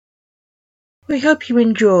We hope you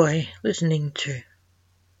enjoy listening to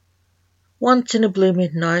Once in a Blue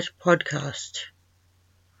Midnight podcast.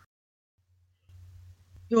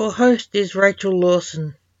 Your host is Rachel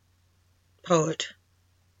Lawson, poet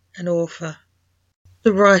and author,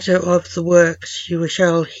 the writer of the works you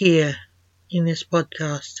shall hear in this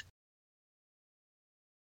podcast.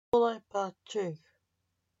 Spotlight Part 2.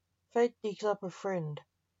 Fate digs up a friend.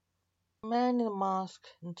 A man in a mask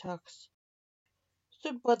and tux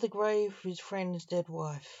stood by the grave of his friend's dead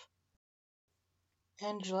wife.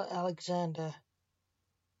 Angela Alexander,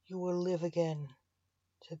 you will live again,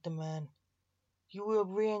 said the man. You will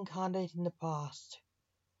reincarnate in the past.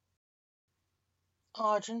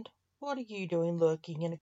 Argent, what are you doing lurking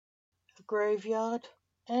in a graveyard?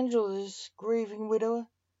 Angela's grieving widower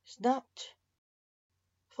snapped,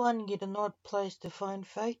 finding it an odd place to find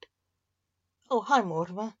fate. Oh, hi,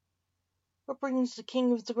 Mortimer. What brings the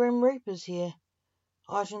king of the Grim Reapers here?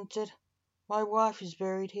 Argent said. My wife is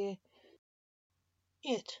buried here.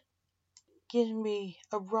 It gives me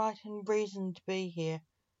a right and reason to be here,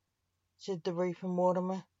 said the Reaper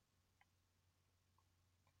Mortimer.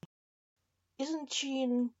 Isn't she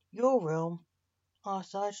in your realm?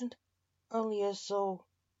 Asked Argent. Only her soul.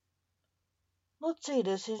 Not seen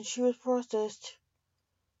her since she was processed,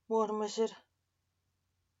 Mortimer said.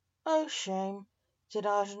 Oh, shame, said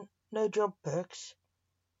Argent. No job perks.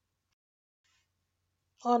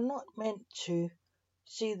 Are not meant to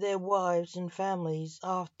see their wives and families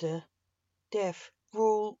after death.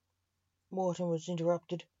 Rule, Mortimer was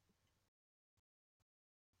interrupted.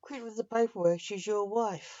 Quit with the paperwork, she's your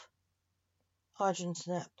wife. Argent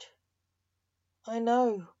snapped. I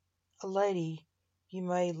know a lady you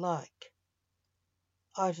may like,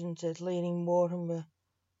 Argent said, leading Mortimer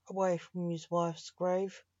away from his wife's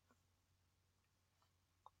grave.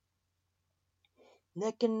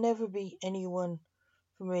 There can never be anyone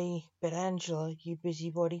for me but Angela, you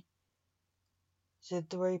busybody, said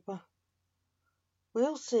the Reaper.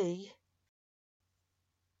 We'll see,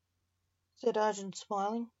 said Argent,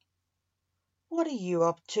 smiling. What are you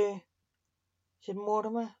up to? Said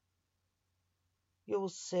Mortimer. You'll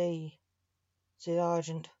see, said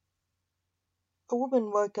Argent. A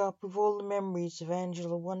woman woke up with all the memories of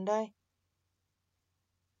Angela one day.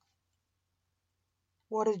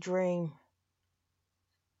 What a dream,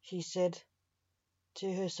 she said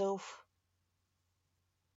to herself.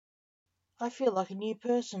 I feel like a new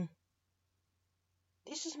person.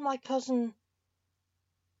 This is my cousin,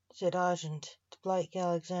 said Argent to Blake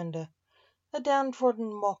Alexander, a downtrodden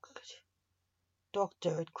mock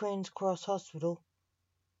doctor at Queen's Cross Hospital.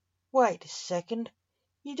 Wait a second,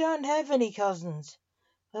 you don't have any cousins,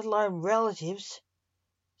 let alone relatives,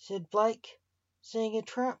 said Blake, seeing a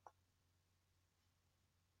trap.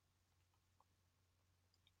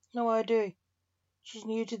 No, I do. She's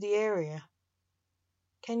new to the area.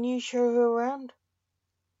 Can you show her around?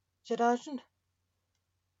 Said Argent.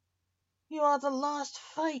 You are the last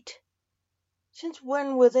fate. Since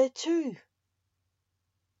when were there two?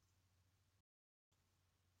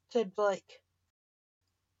 Said Blake.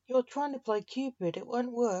 You're trying to play Cupid. It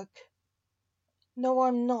won't work. No,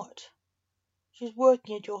 I'm not. She's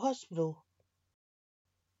working at your hospital.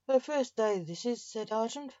 Her first day this is, said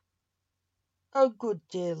Argent. Oh, good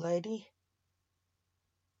dear lady,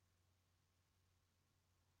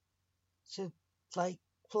 said Blake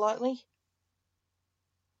politely.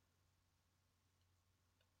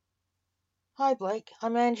 Hi, Blake.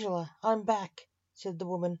 I'm Angela. I'm back, said the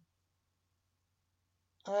woman.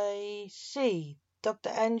 I see. Dr.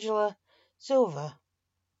 Angela Silver,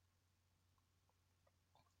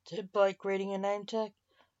 said Blake, reading a name tag.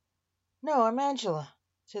 No, I'm Angela,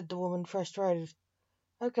 said the woman, frustrated.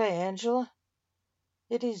 Okay, Angela.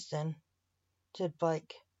 It is then, said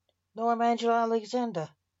Blake. No, I'm Angela Alexander,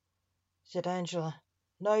 said Angela.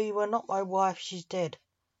 No, you are not my wife. She's dead,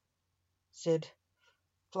 said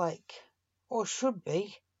Blake. Or should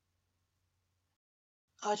be.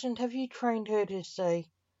 Argent, have you trained her to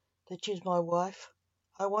say that she's my wife?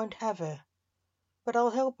 I won't have her, but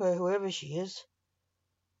I'll help her, whoever she is.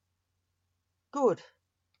 Good.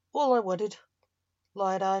 All I wanted,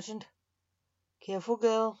 lied Argent. Careful,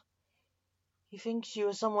 girl. He thinks you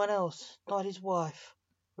are someone else, not his wife,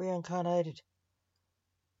 reincarnated,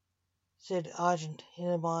 said Argent in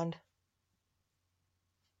her mind.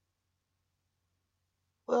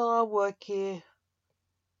 Well, I'll work here.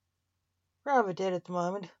 Rather dead at the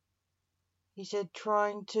moment, he said,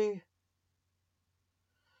 trying to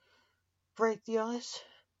break the ice.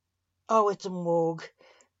 Oh, it's a morgue,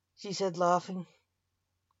 she said, laughing.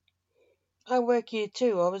 I work here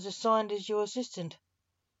too. I was assigned as your assistant,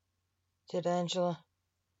 said Angela.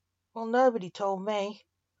 Well, nobody told me.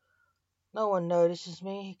 No one notices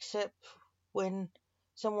me except when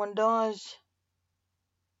someone dies.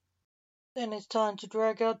 Then it's time to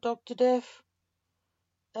drag out Dr. Death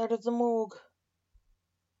out of the morgue,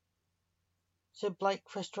 said Blake,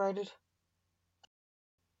 frustrated.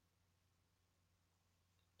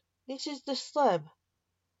 This is the slab,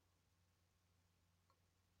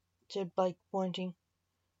 said Blake, pointing.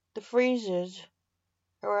 The freezers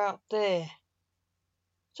are out there.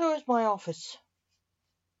 So is my office.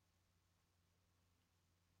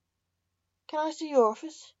 Can I see your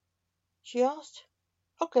office? She asked.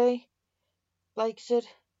 Okay, Blake said.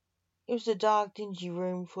 It was a dark, dingy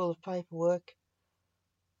room full of paperwork.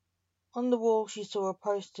 On the wall she saw a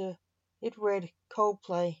poster. It read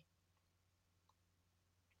Coldplay.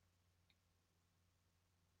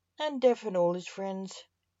 And Deaf and all his friends.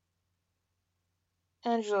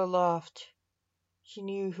 Angela laughed. She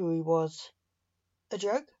knew who he was. A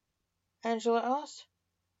joke? Angela asked.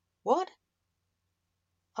 What?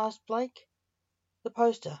 Asked Blake. The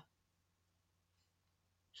poster,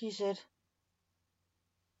 she said.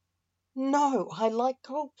 No, I like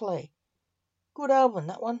Coldplay. Good album,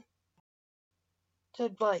 that one,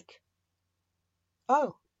 said Blake.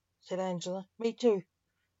 Oh, said Angela. Me too.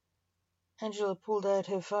 Angela pulled out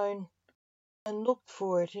her phone and looked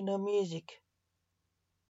for it in her music.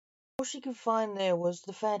 All she could find there was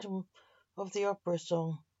the Phantom of the Opera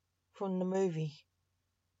song from the movie.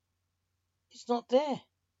 It's not there,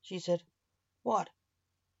 she said. What?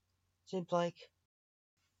 Said Blake.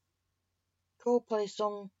 Coldplay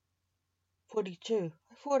song 42.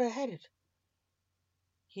 I thought I had it.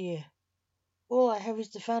 Here. All I have is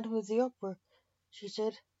the Phantom of the Opera, she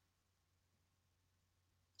said.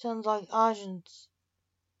 Sounds like Argent's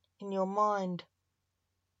in your mind.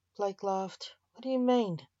 Blake laughed. What do you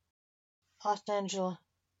mean? Asked Angela.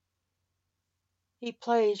 He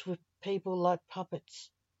plays with people like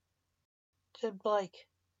puppets, said Blake.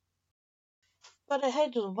 But I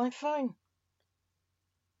had it on my phone,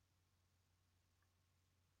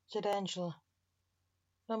 said Angela.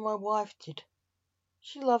 No, my wife did.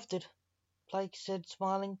 She loved it, Blake said,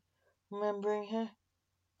 smiling, remembering her.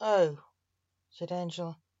 Oh, said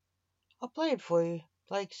Angela. I'll play it for you,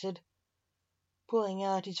 Blake said, pulling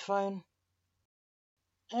out his phone.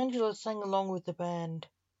 Angela sang along with the band.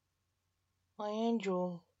 My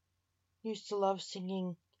angel used to love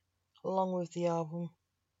singing along with the album,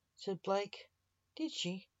 said Blake. Did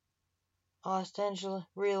she? Asked Angela,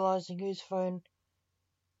 realizing whose phone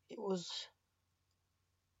it was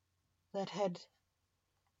that had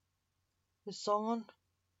the song on.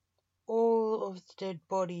 All of the dead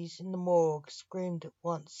bodies in the morgue screamed at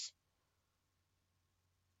once.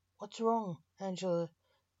 What's wrong? Angela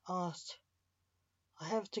asked. I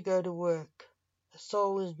have to go to work. A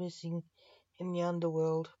soul is missing in the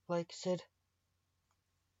underworld, Blake said.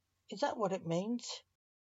 Is that what it means?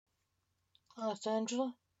 Asked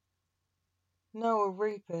Angela. No, a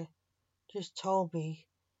reaper just told me.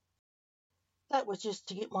 That was just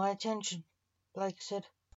to get my attention, Blake said.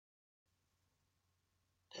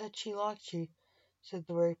 That she liked you, said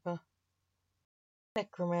the reaper.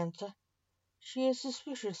 Necromancer. She is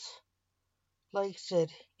suspicious, Blake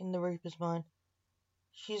said, in the reaper's mind.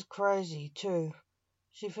 She's crazy, too.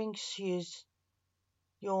 She thinks she is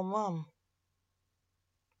your mum.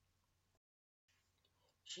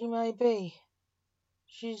 She may be.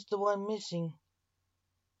 She's the one missing,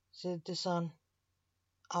 said the son.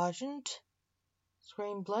 Argent?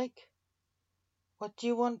 Screamed Blake. What do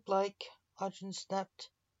you want, Blake? Argent snapped,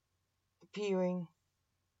 appearing,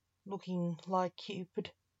 looking like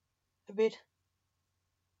Cupid a bit.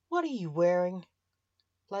 What are you wearing?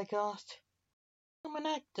 Blake asked. I'm an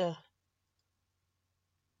actor.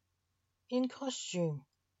 In costume.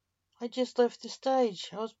 I just left the stage.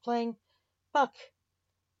 I was playing Buck,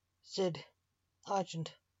 said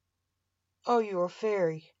Argent. Oh, you're a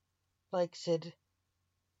fairy, Blake said.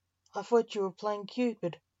 I thought you were playing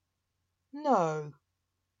Cupid. No,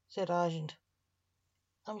 said Argent.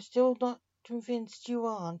 I'm still not convinced you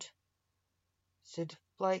aren't, said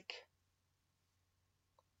Blake.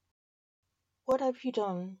 What have you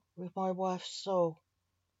done with my wife's soul?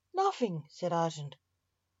 Nothing, said Argent.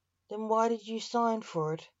 Then why did you sign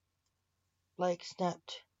for it? Blake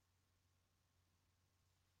snapped.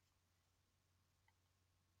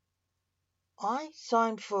 I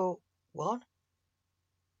signed for what?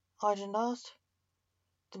 Argent asked.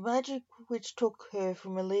 The magic which took her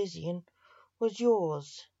from Elysian was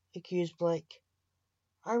yours, accused Blake.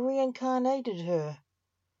 I reincarnated her,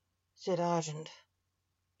 said Argent.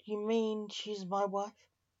 Do you mean she's my wife?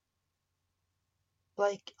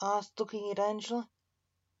 Blake asked, looking at Angela.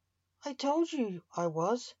 I told you I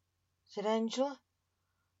was, said Angela.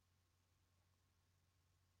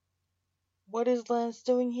 What is Lance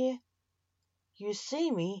doing here? You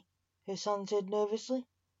see me? Her son said nervously.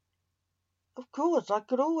 Of course, I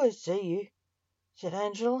could always see you, said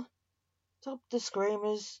Angela. Stop the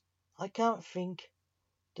screamers. I can't think.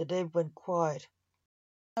 The Deb went quiet.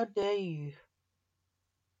 How dare you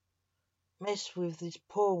mess with this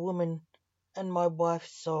poor woman and my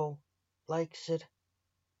wife's soul, Blake said.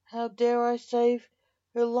 How dare I save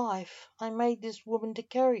her life? I made this woman to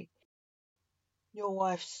carry your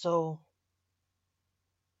wife's soul.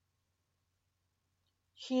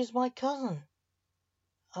 She is my cousin,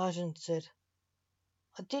 Argent said.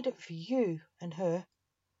 I did it for you and her.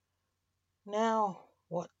 Now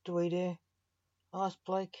what do we do? Asked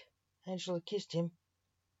Blake. Angela kissed him.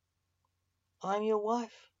 I'm your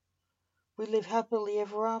wife. We live happily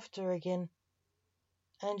ever after again,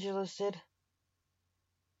 Angela said.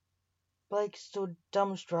 Blake stood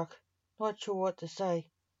dumbstruck, not sure what to say.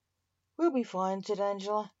 We'll be fine, said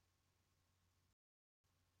Angela.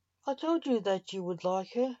 I told you that you would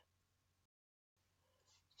like her,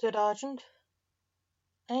 said Argent.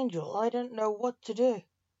 Angel, I don't know what to do.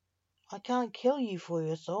 I can't kill you for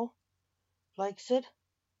your soul, Blake said.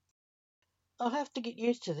 I'll have to get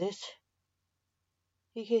used to this.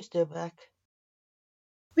 He kissed her back.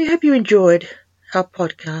 We hope you enjoyed our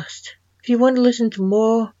podcast. If you want to listen to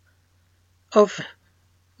more of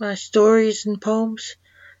my stories and poems,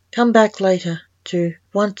 come back later to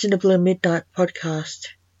Once in a Blue Midnight podcast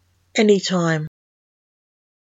anytime.